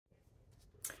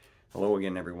Hello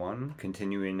again, everyone.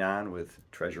 Continuing on with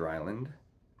Treasure Island,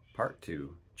 Part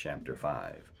 2, Chapter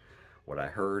 5. What I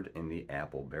Heard in the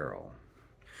Apple Barrel.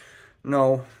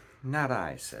 No, not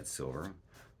I, said Silver.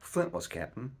 Flint was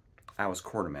captain. I was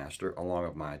quartermaster along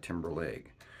of my timber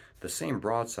leg. The same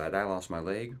broadside I lost my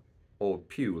leg, old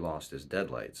Pew lost his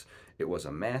deadlights. It was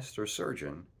a master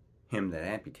surgeon, him that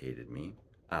amputated me,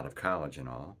 out of college and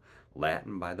all,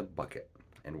 Latin by the bucket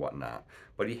and whatnot,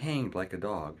 but he hanged like a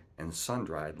dog and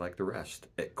sun-dried like the rest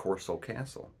at Corso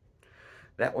Castle.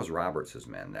 That was Roberts's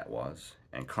men, that was,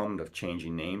 and comed of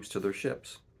changing names to their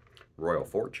ships, Royal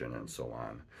Fortune and so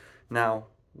on. Now,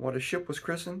 what a ship was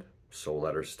christened, so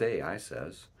let her stay, I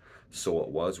says. So it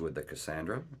was with the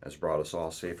Cassandra, as brought us all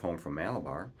safe home from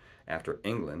Malabar, after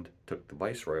England took the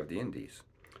Viceroy of the Indies.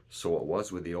 So it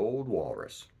was with the old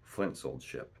Walrus, Flint's old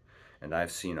ship, and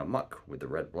I've seen a muck with the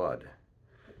red blood,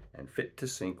 and fit to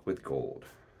sink with gold.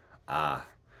 Ah,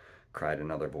 cried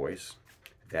another voice,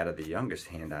 that of the youngest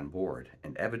hand on board,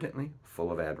 and evidently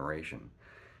full of admiration.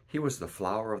 He was the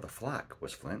flower of the flock,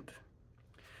 was Flint.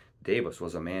 Davis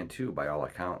was a man too, by all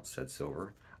accounts, said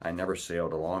Silver. I never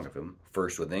sailed along of him,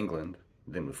 first with England,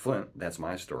 then with Flint, that's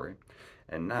my story,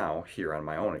 and now here on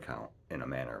my own account, in a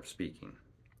manner of speaking.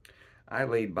 I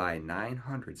laid by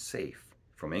 900 safe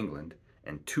from England,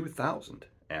 and 2,000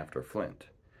 after Flint.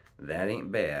 That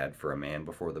ain't bad for a man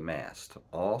before the mast,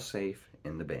 all safe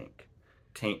in the bank.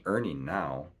 'Tain't earning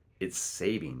now, it's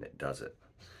saving that does it.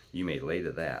 You may lay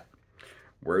to that.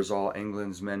 Where's all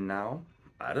England's men now?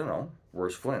 I don't know.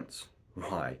 Where's Flint's?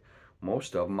 Why,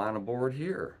 most of 'em on aboard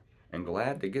here, and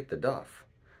glad to get the duff.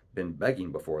 Been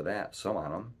begging before that, some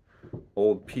on 'em.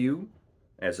 Old Pew,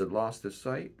 as had lost his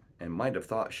sight, and might have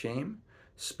thought shame,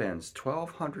 spends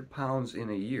 £1,200 in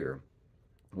a year,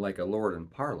 like a lord in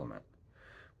Parliament.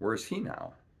 Where's he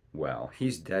now? Well,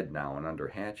 he's dead now and under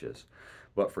hatches.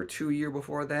 But for 2 years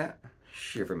before that,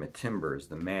 shiver my timbers,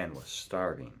 the man was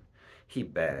starving. He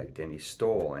begged, and he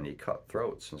stole, and he cut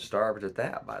throats, and starved at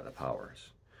that, by the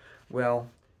powers. Well,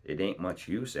 it ain't much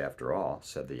use after all,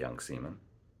 said the young seaman.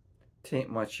 'Tain't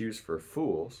much use for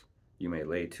fools, you may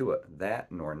lay to it,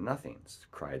 that nor nothings,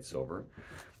 cried Silver.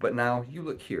 But now, you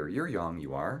look here, you're young,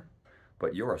 you are,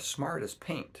 but you're as smart as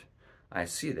paint. I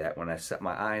see that when I set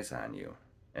my eyes on you,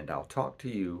 and I'll talk to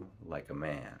you like a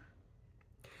man.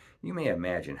 You may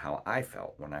imagine how I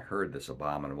felt when I heard this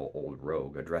abominable old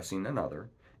rogue addressing another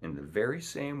in the very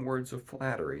same words of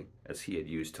flattery as he had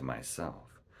used to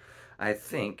myself. I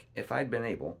think, if I'd been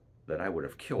able, that I would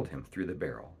have killed him through the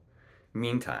barrel.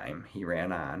 Meantime, he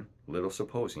ran on, little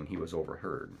supposing he was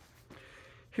overheard.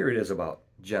 Here it is about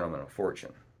gentlemen of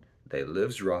fortune. They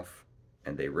lives rough,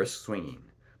 and they risk swinging,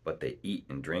 but they eat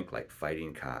and drink like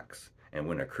fighting cocks. And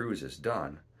when a cruise is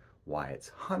done, why, it's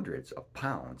hundreds of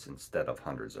pounds instead of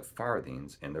hundreds of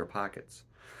farthings in their pockets.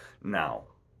 Now,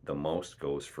 the most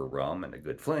goes for rum and a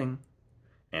good fling,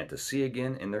 and to sea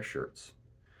again in their shirts.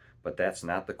 But that's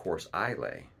not the course I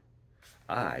lay.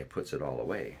 I puts it all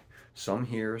away, some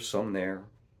here, some there,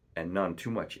 and none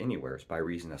too much anywheres by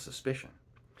reason of suspicion.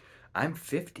 I'm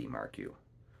 50, mark you.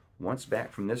 Once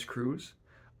back from this cruise,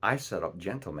 I set up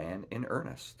gentleman in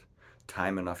earnest.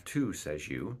 Time enough too, says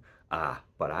you. Ah,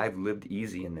 but I've lived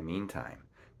easy in the meantime,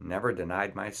 never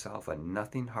denied myself a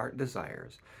nothing heart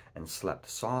desires, and slept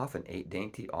soft and ate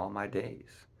dainty all my days,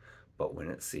 but when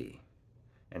at sea.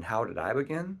 And how did I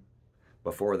begin?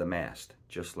 Before the mast,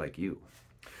 just like you.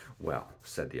 Well,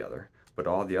 said the other, but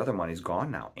all the other money's gone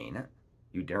now, ain't it?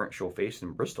 You daren't show face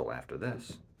in Bristol after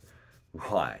this.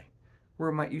 Why,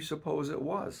 where might you suppose it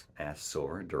was? Asked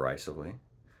Silver derisively.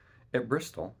 At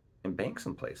Bristol, in banks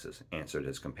and places, answered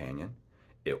his companion.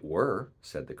 It were,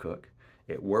 said the cook.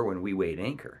 It were when we weighed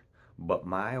anchor, but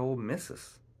my old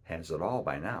missus has it all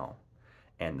by now,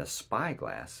 and the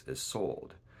spyglass is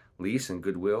sold, lease and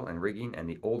goodwill and rigging, and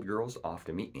the old girl's off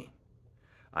to meet me.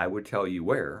 I would tell you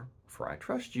where, for I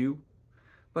trust you,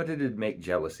 but it'd make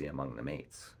jealousy among the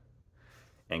mates.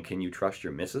 And can you trust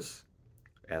your missus?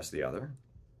 Asked the other.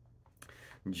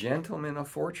 Gentlemen of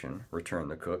fortune, returned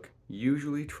the cook,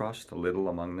 usually trust little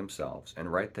among themselves,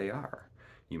 and right they are.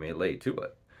 You may lay to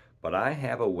it, but I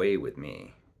have a way with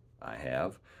me. I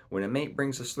have. When a mate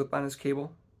brings a slip on his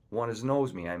cable, one as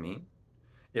knows me, I mean.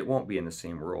 It won't be in the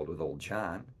same world with old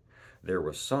John. There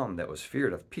was some that was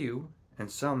feared of Pew,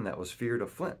 and some that was feared of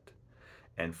Flint.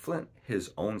 And Flint,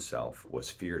 his own self,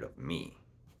 was feared of me.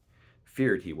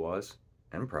 Feared he was,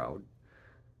 and proud.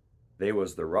 They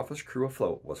was the roughest crew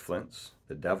afloat, was Flint's.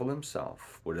 The devil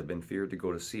himself would have been feared to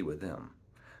go to sea with them.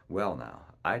 Well now,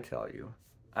 I tell you,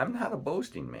 I'm not a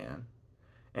boasting man,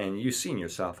 and you've seen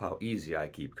yourself how easy I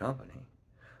keep company.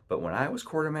 But when I was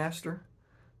quartermaster,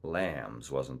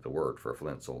 Lambs wasn't the word for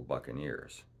Flint's old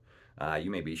buccaneers.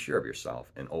 You may be sure of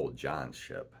yourself in old John's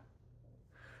ship.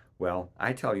 Well,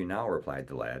 I tell you now, replied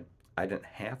the lad, I didn't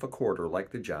half a quarter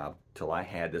like the job till I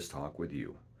had this talk with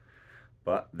you.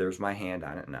 But there's my hand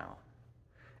on it now.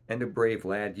 And a brave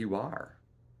lad you are.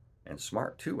 And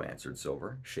smart too, answered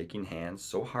Silver, shaking hands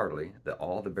so heartily that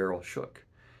all the barrel shook,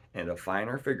 and a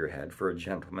finer figurehead for a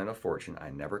gentleman of fortune I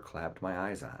never clapped my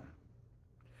eyes on.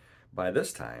 By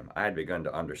this time I had begun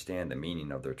to understand the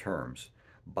meaning of their terms.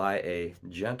 By a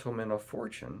gentleman of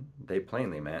fortune they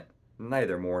plainly meant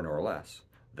neither more nor less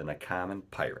than a common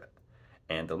pirate,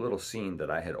 and the little scene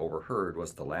that I had overheard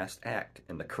was the last act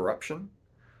in the corruption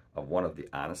of one of the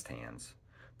honest hands,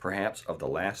 perhaps of the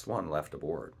last one left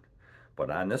aboard. But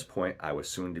on this point I was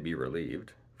soon to be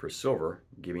relieved, for Silver,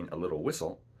 giving a little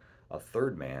whistle, a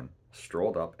third man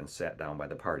strolled up and sat down by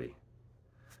the party.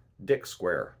 Dick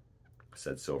Square,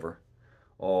 said Silver.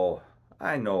 Oh,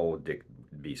 I know Dick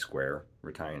be square,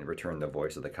 returned the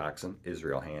voice of the coxswain,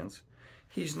 Israel Hands.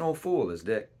 He's no fool, is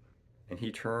Dick. And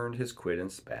he turned his quid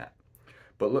and spat.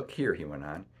 But look here, he went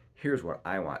on, here's what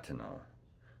I want to know.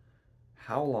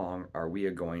 How long are we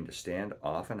a-going to stand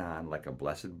off and on like a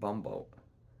blessed bumboat?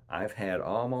 I've had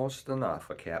almost enough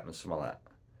of Captain Smollett.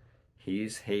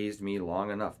 He's hazed me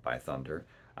long enough, by thunder.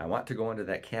 I want to go into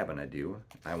that cabin, I do.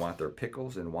 I want their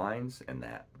pickles and wines and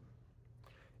that.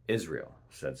 Israel,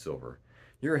 said Silver,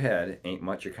 your head ain't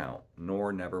much account,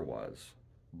 nor never was.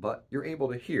 But you're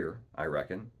able to hear, I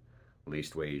reckon.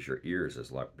 Leastways, your ears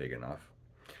is big enough.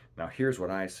 Now here's what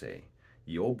I say.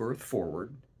 You'll berth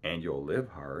forward, and you'll live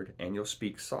hard, and you'll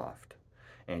speak soft,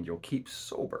 and you'll keep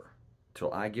sober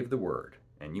till I give the word,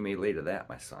 and you may lay to that,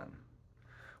 my son.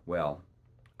 Well,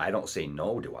 I don't say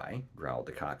no, do I? Growled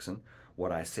the coxswain.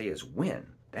 What I say is when.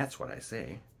 That's what I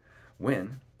say.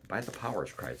 When? By the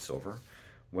powers, cried Silver.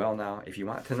 Well, now, if you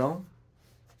want to know,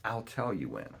 I'll tell you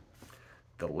when.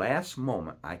 The last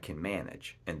moment I can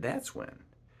manage, and that's when.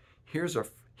 Here's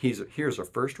a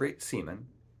first-rate seaman,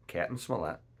 Captain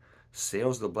Smollett,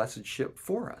 sails the blessed ship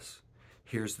for us.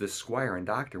 Here's this squire and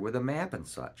doctor with a map and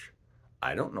such.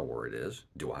 I don't know where it is,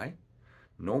 do I?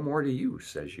 No more do you,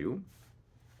 says you.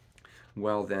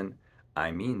 Well, then,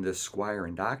 I mean this squire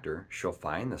and doctor shall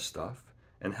find the stuff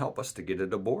and help us to get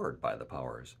it aboard, by the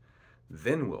powers.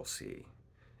 Then we'll see.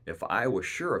 If I was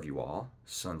sure of you all,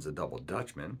 sons of double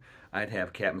Dutchmen, I'd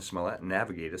have Captain Smollett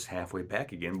navigate us halfway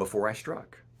back again before I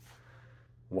struck.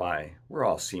 Why, we're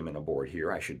all seamen aboard here,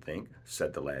 I should think,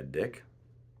 said the lad Dick.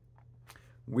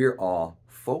 We're all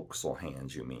forecastle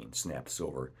hands, you mean, snapped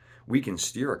Silver. We can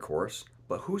steer a course,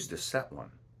 but who's to set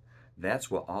one? That's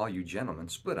what all you gentlemen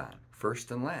split on, first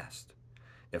and last.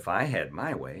 If I had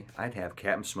my way, I'd have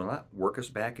Captain Smollett work us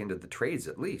back into the trades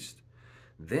at least.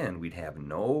 Then we'd have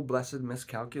no blessed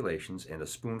miscalculations and a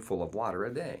spoonful of water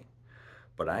a day.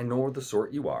 But I know the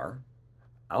sort you are.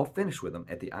 I'll finish with 'em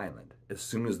at the island as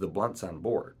soon as the blunt's on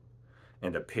board.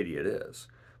 And a pity it is.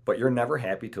 But you're never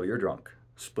happy till you're drunk.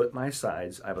 Split my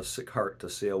sides, I've a sick heart to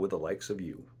sail with the likes of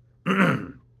you.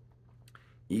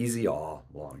 Easy all,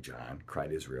 Long John,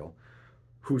 cried Israel.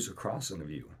 Who's a-crossing of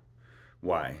you?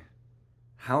 Why,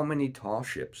 how many tall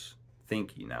ships,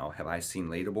 think ye now, have I seen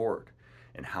laid aboard?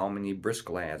 And how many brisk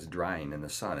lads drying in the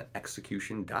sun at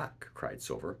Execution Dock, cried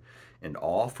Silver, and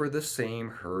all for the same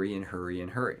hurry and hurry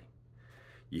and hurry.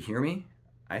 You hear me?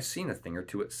 I've seen a thing or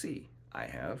two at sea, I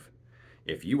have.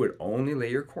 If you would only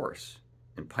lay your course,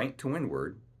 and pint to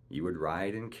windward, you would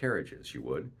ride in carriages, you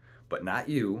would. But not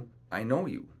you, I know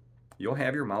you. You'll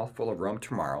have your mouth full of rum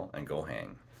tomorrow and go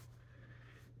hang.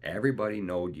 Everybody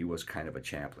knowed you was kind of a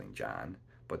chaplain, John,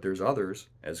 but there's others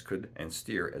as could and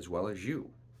steer as well as you,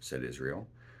 said Israel.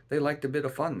 They liked a bit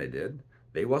of fun, they did.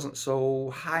 They wasn't so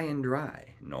high and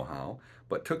dry, nohow,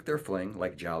 but took their fling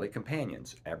like jolly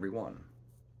companions, every one.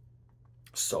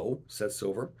 So, said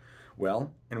Silver,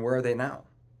 well, and where are they now?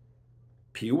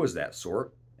 Pew was that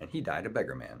sort, and he died a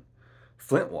beggar man.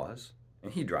 Flint was,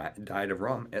 and he died of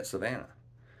rum at Savannah.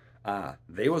 Ah,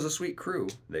 they was a sweet crew,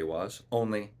 they was,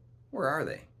 only, where are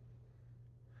they?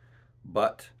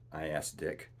 But, I asked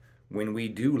Dick, when we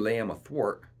do lay 'em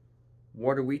athwart,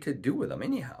 what are we to do with 'em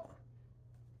anyhow?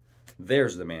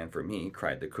 There's the man for me,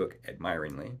 cried the cook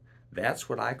admiringly. That's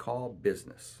what I call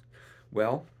business.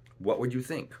 Well, what would you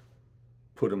think?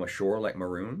 Put 'em ashore like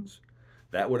maroons?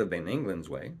 That would have been England's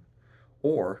way.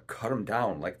 Or cut 'em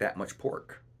down like that much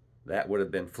pork? That would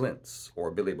have been Flint's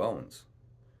or Billy Bones.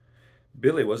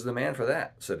 Billy was the man for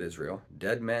that, said Israel.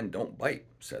 Dead men don't bite,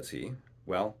 says he.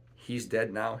 Well, he's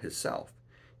dead now hisself.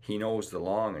 He knows the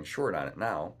long and short on it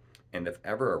now, and if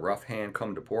ever a rough hand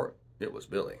come to port, it was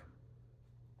Billy.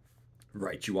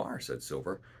 Right you are, said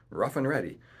Silver, rough and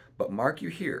ready. But mark you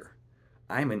here,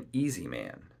 I'm an easy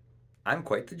man. I'm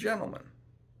quite the gentleman.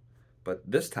 But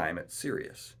this time it's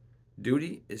serious.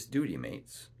 Duty is duty,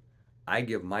 mates. I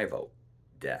give my vote,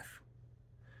 death.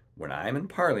 When I'm in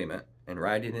Parliament and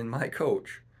riding in my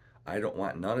coach, I don't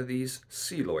want none of these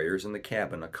sea lawyers in the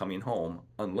cabin a coming home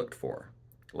unlooked for,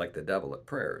 like the devil at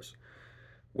prayers.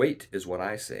 Wait is what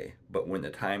I say, but when the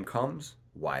time comes,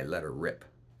 why let her rip.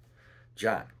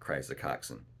 John, cries the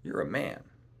coxswain, you're a man.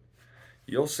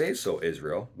 You'll say so,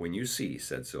 Israel, when you see,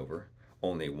 said Silver.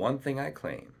 Only one thing I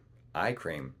claim. I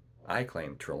claim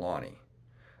Trelawney.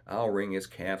 I'll wring his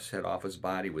calf's head off his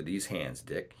body with these hands,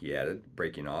 Dick, he added,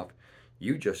 breaking off.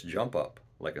 You just jump up,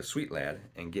 like a sweet lad,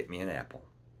 and get me an apple,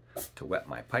 to wet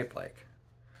my pipe like.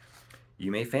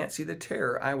 You may fancy the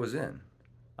terror I was in.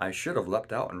 I should have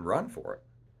leapt out and run for it,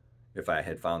 if I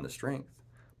had found the strength,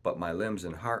 but my limbs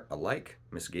and heart alike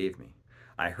misgave me.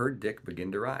 I heard Dick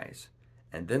begin to rise,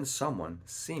 and then someone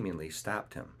seemingly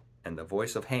stopped him, and the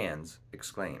voice of Hans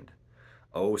exclaimed,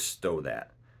 Oh, stow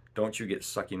that. Don't you get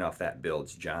sucking off that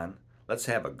bilge, John. Let's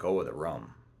have a go of the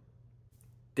rum.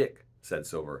 Dick, said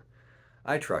Silver,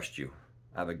 I trust you.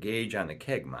 I've a gauge on the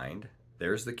keg, mind.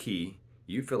 There's the key.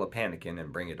 You fill a pannikin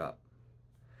and bring it up.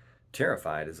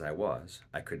 Terrified as I was,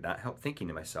 I could not help thinking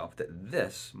to myself that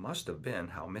this must have been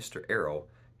how Mr. Arrow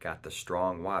got the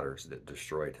strong waters that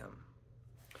destroyed him.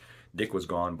 Dick was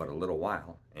gone but a little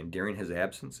while, and during his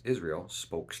absence Israel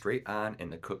spoke straight on in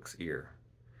the cook's ear.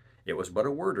 It was but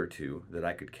a word or two that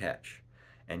I could catch,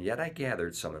 and yet I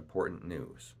gathered some important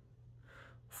news.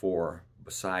 For,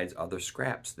 besides other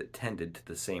scraps that tended to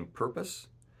the same purpose,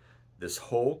 this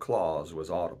whole clause was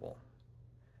audible.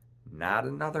 Not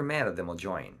another man of them will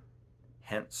join.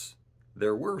 Hence,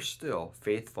 there were still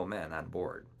faithful men on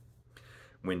board.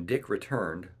 When Dick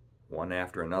returned, one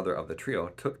after another of the trio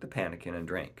took the pannikin and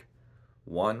drank.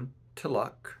 One to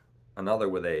luck, another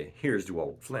with a here's to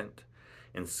old Flint,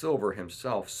 and Silver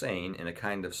himself saying in a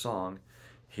kind of song,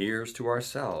 Here's to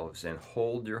ourselves, and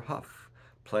hold your huff,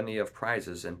 plenty of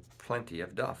prizes and plenty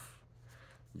of duff.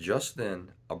 Just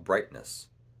then a brightness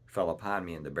fell upon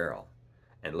me in the barrel,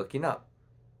 and looking up,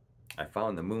 I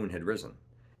found the moon had risen,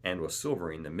 and was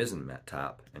silvering the mizzen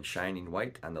top and shining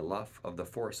white on the luff of the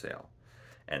foresail,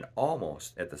 and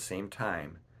almost at the same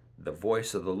time the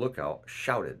voice of the lookout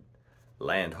shouted,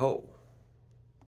 Land ho!